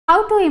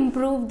How to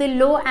improve the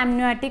low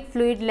amniotic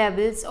fluid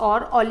levels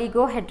or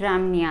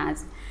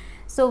oligohydramnios?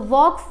 So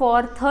walk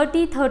for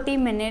 30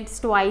 minutes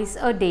twice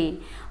a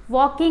day.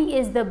 Walking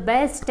is the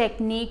best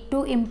technique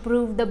to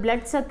improve the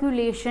blood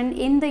circulation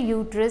in the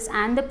uterus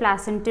and the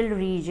placental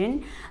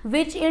region,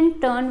 which in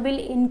turn will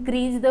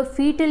increase the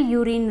fetal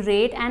urine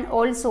rate and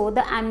also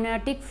the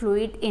amniotic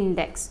fluid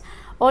index.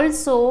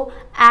 Also,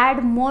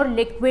 add more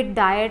liquid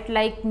diet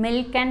like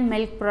milk and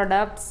milk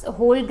products,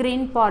 whole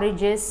grain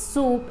porridges,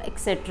 soup,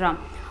 etc.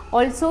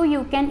 Also,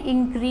 you can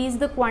increase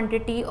the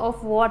quantity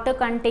of water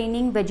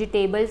containing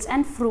vegetables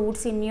and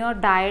fruits in your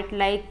diet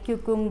like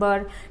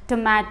cucumber,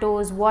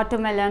 tomatoes,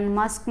 watermelon,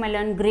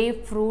 muskmelon,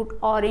 grapefruit,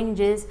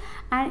 oranges,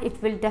 and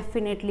it will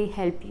definitely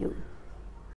help you.